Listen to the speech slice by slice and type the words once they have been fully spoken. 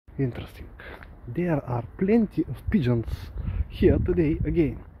Interesting. There are plenty of pigeons here today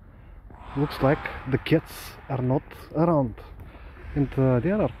again. Looks like the cats are not around. And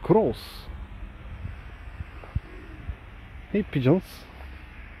there are crows. Hey pigeons.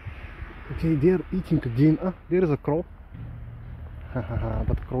 Okay, they are eating again. Ah, there is a crow. Hahaha,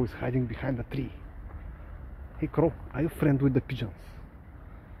 that crow is hiding behind a tree. Hey crow, are you friend with the pigeons?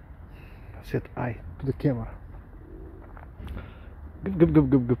 Said I to the camera. Gup gup gup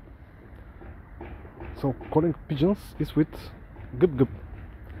gup gup. So calling pigeons is with gup gup.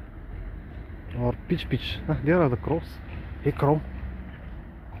 Or pitch pitch. Ah, there are the crows. Hey crow.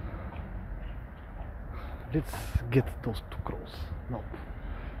 Let's get those two crows. Nope.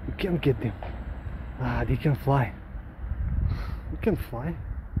 You can't get them. Ah, they can fly. We can fly.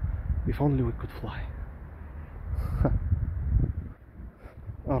 If only we could fly.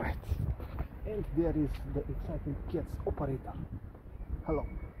 Alright. And there is the exciting cats operator. Hello.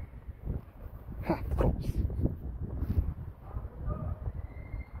 Ha, crows.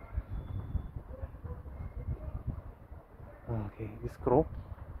 Okay, this crow.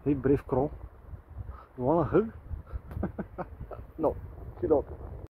 Hey, brave crow. You wanna hug? No, you don't.